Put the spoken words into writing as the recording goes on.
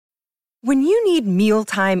When you need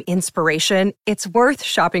mealtime inspiration, it's worth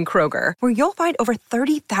shopping Kroger, where you'll find over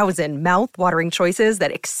 30,000 mouth-watering choices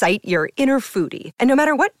that excite your inner foodie. And no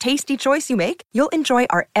matter what tasty choice you make, you'll enjoy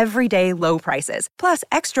our everyday low prices, plus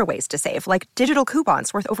extra ways to save, like digital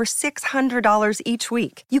coupons worth over $600 each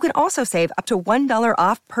week. You can also save up to $1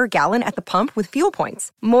 off per gallon at the pump with fuel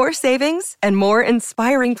points. More savings and more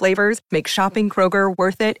inspiring flavors make shopping Kroger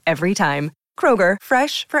worth it every time. Kroger,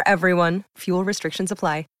 fresh for everyone. Fuel restrictions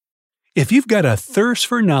apply. If you've got a thirst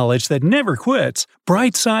for knowledge that never quits,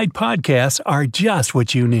 Brightside Podcasts are just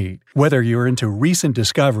what you need. Whether you're into recent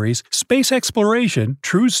discoveries, space exploration,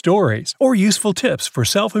 true stories, or useful tips for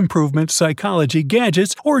self-improvement, psychology,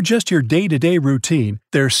 gadgets, or just your day-to-day routine,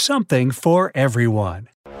 there's something for everyone.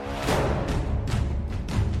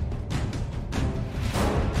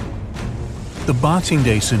 The Boxing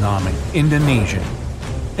Day Tsunami, Indonesia.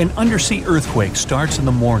 An undersea earthquake starts in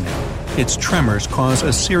the morning. Its tremors cause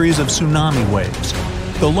a series of tsunami waves.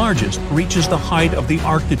 The largest reaches the height of the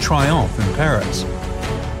Arc de Triomphe in Paris.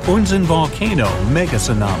 Unzen volcano mega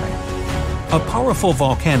tsunami. A powerful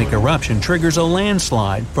volcanic eruption triggers a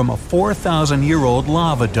landslide from a 4,000-year-old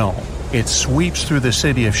lava dome. It sweeps through the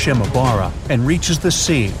city of Shimabara and reaches the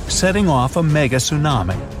sea, setting off a mega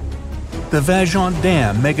tsunami. The Vajont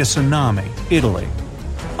Dam mega tsunami, Italy.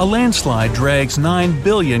 A landslide drags 9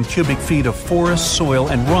 billion cubic feet of forest, soil,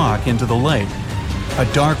 and rock into the lake. A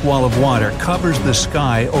dark wall of water covers the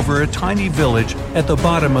sky over a tiny village at the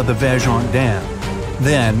bottom of the Vajont Dam.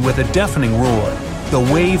 Then, with a deafening roar, the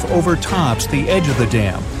wave overtops the edge of the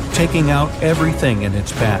dam, taking out everything in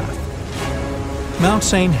its path. Mount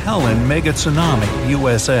St. Helens mega tsunami,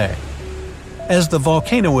 USA. As the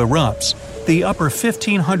volcano erupts, the upper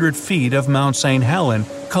 1,500 feet of Mount St. Helens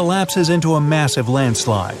collapses into a massive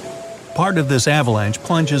landslide. Part of this avalanche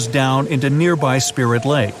plunges down into nearby Spirit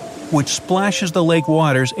Lake, which splashes the lake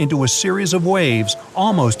waters into a series of waves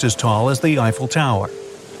almost as tall as the Eiffel Tower.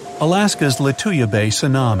 Alaska's Lituya Bay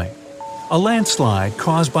tsunami. A landslide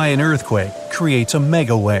caused by an earthquake creates a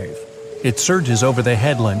mega wave. It surges over the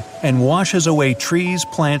headland and washes away trees,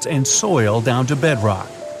 plants, and soil down to bedrock.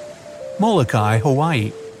 Molokai,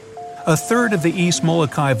 Hawaii. A third of the East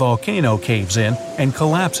Molokai volcano caves in and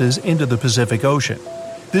collapses into the Pacific Ocean.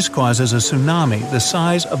 This causes a tsunami the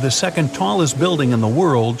size of the second tallest building in the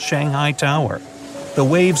world, Shanghai Tower. The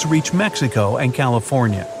waves reach Mexico and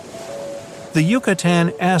California. The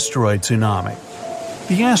Yucatan asteroid tsunami.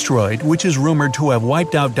 The asteroid, which is rumored to have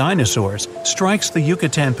wiped out dinosaurs, strikes the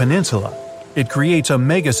Yucatan Peninsula. It creates a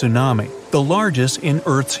mega tsunami, the largest in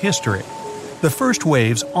Earth's history. The first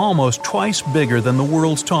wave's almost twice bigger than the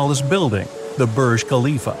world's tallest building, the Burj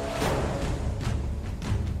Khalifa.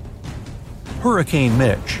 Hurricane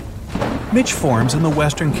Mitch. Mitch forms in the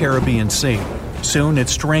western Caribbean Sea. Soon it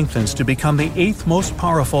strengthens to become the 8th most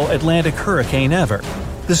powerful Atlantic hurricane ever.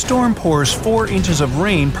 The storm pours 4 inches of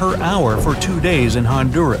rain per hour for 2 days in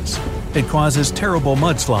Honduras. It causes terrible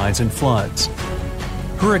mudslides and floods.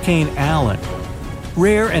 Hurricane Allen.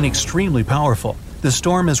 Rare and extremely powerful, the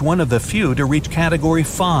storm is one of the few to reach Category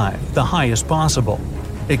 5, the highest possible.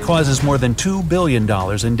 It causes more than $2 billion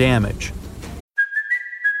in damage.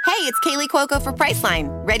 Hey, it's Kaylee Cuoco for Priceline.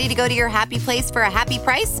 Ready to go to your happy place for a happy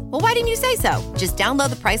price? Well, why didn't you say so? Just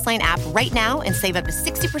download the Priceline app right now and save up to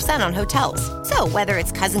 60% on hotels. So whether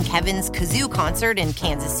it's Cousin Kevin's Kazoo Concert in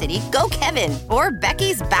Kansas City, go Kevin, or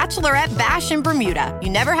Becky's Bachelorette Bash in Bermuda,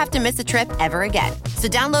 you never have to miss a trip ever again. So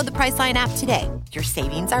download the Priceline app today. Your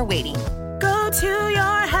savings are waiting. Go to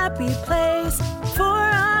your happy place for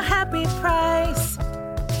a happy price.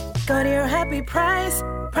 Go to your happy price,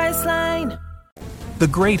 Priceline. The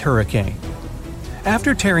Great Hurricane.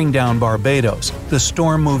 After tearing down Barbados, the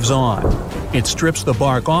storm moves on. It strips the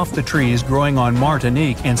bark off the trees growing on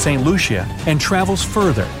Martinique and St. Lucia and travels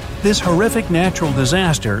further. This horrific natural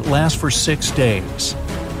disaster lasts for 6 days.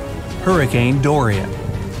 Hurricane Dorian.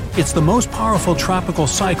 It's the most powerful tropical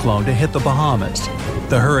cyclone to hit the Bahamas.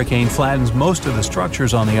 The hurricane flattens most of the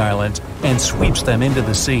structures on the islands and sweeps them into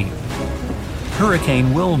the sea.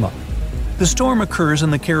 Hurricane Wilma. The storm occurs in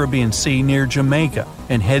the Caribbean Sea near Jamaica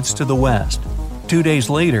and heads to the west. 2 days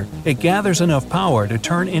later, it gathers enough power to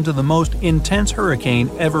turn into the most intense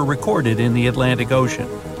hurricane ever recorded in the Atlantic Ocean.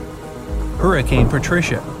 Hurricane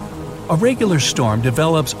Patricia. A regular storm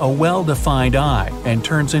develops a well-defined eye and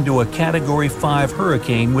turns into a Category 5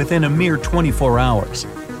 hurricane within a mere 24 hours.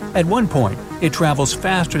 At one point, it travels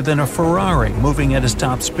faster than a Ferrari moving at its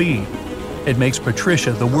top speed. It makes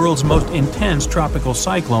Patricia the world's most intense tropical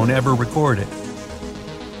cyclone ever recorded.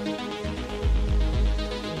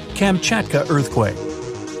 Kamchatka earthquake.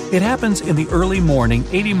 It happens in the early morning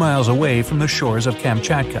 80 miles away from the shores of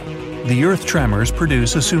Kamchatka. the earth tremors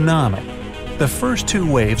produce a tsunami. The first two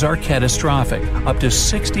waves are catastrophic, up to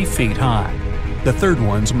 60 feet high. The third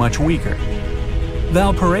one's much weaker.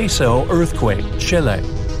 Valparaiso earthquake, Chile.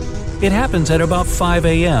 It happens at about 5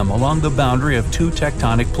 a.m. along the boundary of two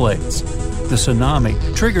tectonic plates. The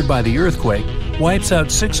tsunami, triggered by the earthquake, wipes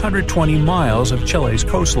out 620 miles of Chile's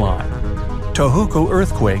coastline. Tohoku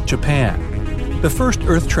earthquake, Japan. The first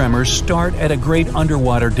earth tremors start at a great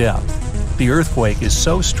underwater depth. The earthquake is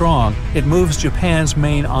so strong it moves Japan's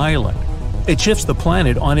main island. It shifts the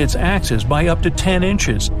planet on its axis by up to 10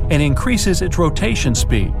 inches and increases its rotation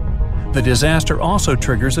speed. The disaster also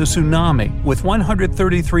triggers a tsunami with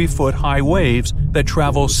 133-foot high waves that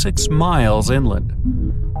travel 6 miles inland.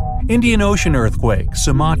 Indian Ocean earthquake,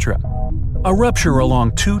 Sumatra. A rupture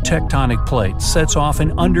along two tectonic plates sets off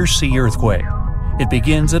an undersea earthquake. It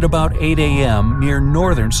begins at about 8 a.m. near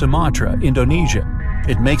northern Sumatra, Indonesia.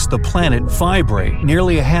 It makes the planet vibrate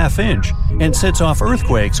nearly a half inch and sets off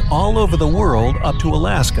earthquakes all over the world up to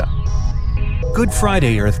Alaska. Good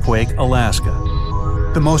Friday earthquake, Alaska.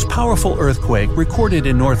 The most powerful earthquake recorded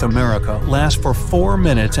in North America lasts for 4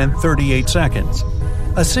 minutes and 38 seconds.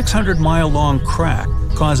 A 600-mile-long crack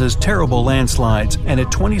causes terrible landslides and a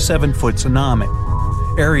 27-foot tsunami.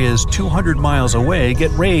 Areas 200 miles away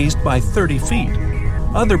get raised by 30 feet.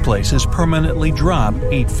 Other places permanently drop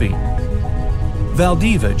 8 feet.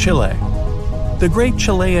 Valdivia, Chile. The Great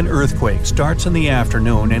Chilean Earthquake starts in the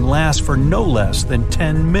afternoon and lasts for no less than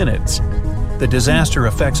 10 minutes. The disaster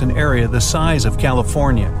affects an area the size of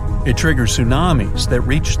California. It triggers tsunamis that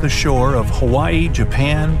reach the shore of Hawaii,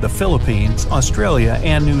 Japan, the Philippines, Australia,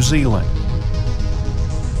 and New Zealand.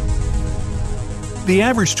 The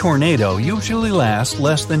average tornado usually lasts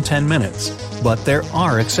less than 10 minutes, but there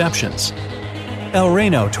are exceptions. El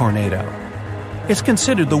Reno tornado. It's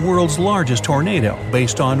considered the world's largest tornado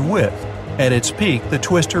based on width. At its peak, the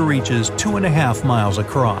twister reaches 2.5 miles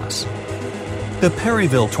across. The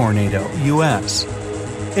Perryville tornado, U.S.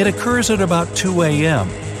 It occurs at about 2 a.m.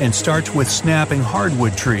 and starts with snapping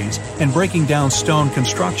hardwood trees and breaking down stone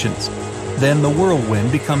constructions. Then the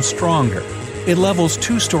whirlwind becomes stronger. It levels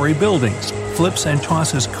 2-story buildings, flips and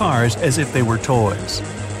tosses cars as if they were toys.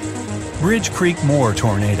 Bridge Creek Moore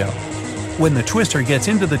tornado. When the twister gets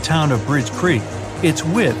into the town of Bridge Creek, its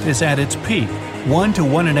width is at its peak, 1 to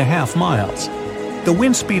 1.5 miles. The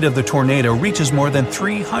wind speed of the tornado reaches more than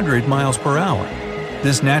 300 miles per hour.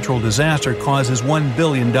 This natural disaster causes $1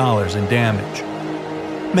 billion in damage.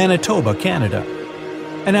 Manitoba, Canada.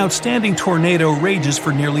 An outstanding tornado rages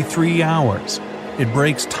for nearly 3 hours. It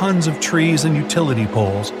breaks tons of trees and utility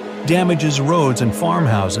poles, damages roads and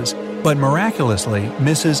farmhouses, but miraculously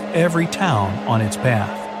misses every town on its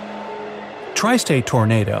path. Tri-State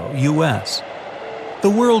tornado, U.S.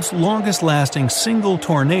 The world's longest-lasting single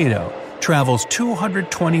tornado travels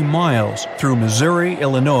 220 miles through Missouri,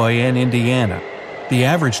 Illinois, and Indiana. The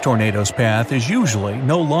average tornado's path is usually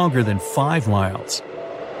no longer than 5 miles.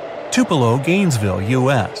 Tupelo, Gainesville,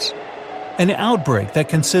 U.S. An outbreak that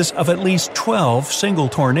consists of at least 12 single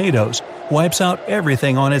tornadoes wipes out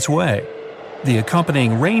everything on its way. The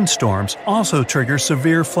accompanying rainstorms also trigger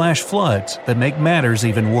severe flash floods that make matters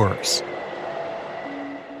even worse.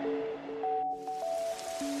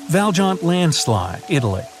 Valjean landslide,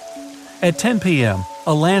 Italy. At 10 p.m.,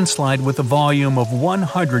 a landslide with a volume of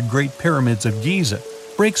 100 Great Pyramids of Giza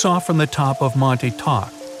breaks off from the top of Monte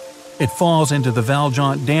Toc. It falls into the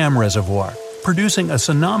Valjean Dam Reservoir, producing a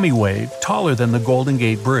tsunami wave taller than the Golden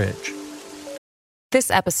Gate Bridge.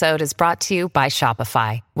 This episode is brought to you by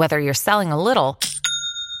Shopify. Whether you're selling a little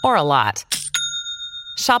or a lot,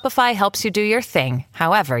 Shopify helps you do your thing,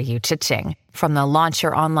 however you cha-ching. From the launch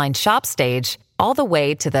your online shop stage, all the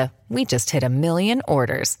way to the we just hit 1 million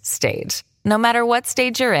orders stage. No matter what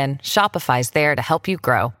stage you're in, Shopify's there to help you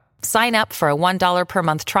grow. Sign up for a $1 per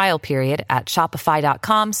month trial period at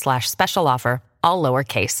shopify.com/special offer, all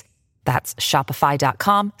lowercase. That's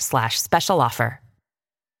shopify.com/special offer.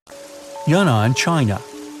 Yunnan, China.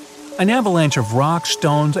 An avalanche of rocks,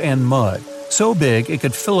 stones, and mud, so big it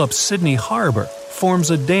could fill up Sydney Harbor, forms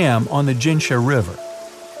a dam on the Jinsha River.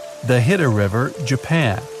 The Hida River,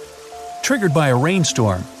 Japan. Triggered by a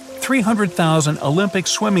rainstorm, 300,000 Olympic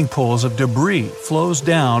swimming pools of debris flows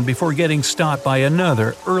down before getting stopped by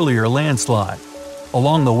another, earlier landslide.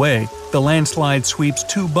 Along the way, the landslide sweeps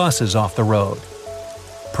 2 buses off the road.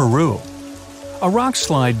 Peru. A rock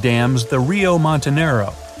slide dams the Rio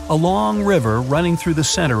Montanero, a long river running through the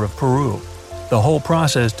center of Peru. The whole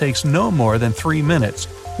process takes no more than 3 minutes,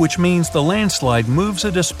 which means the landslide moves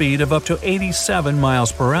at a speed of up to 87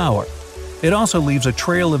 miles per hour. It also leaves a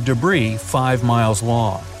trail of debris 5 miles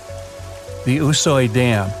long. The Usoy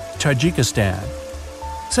Dam, Tajikistan.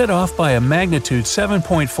 Set off by a magnitude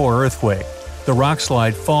 7.4 earthquake, the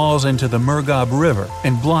rockslide falls into the Murghab River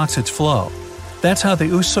and blocks its flow. That's how the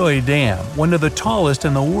Usoi Dam, one of the tallest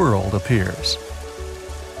in the world, appears.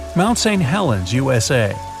 Mount St. Helens,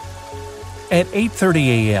 USA. At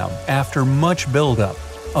 8:30 a.m., after much buildup,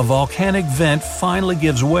 a volcanic vent finally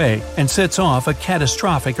gives way and sets off a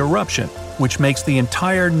catastrophic eruption, which makes the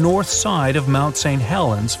entire north side of Mount St.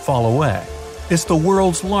 Helens fall away. It's the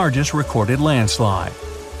world's largest recorded landslide.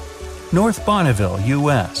 North Bonneville,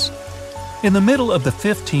 U.S. In the middle of the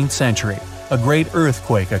 15th century, a great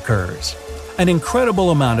earthquake occurs. An incredible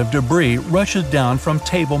amount of debris rushes down from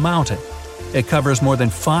Table Mountain. It covers more than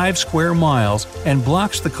 5 square miles and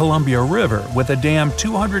blocks the Columbia River with a dam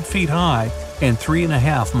 200 feet high and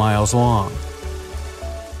 3.5 miles long.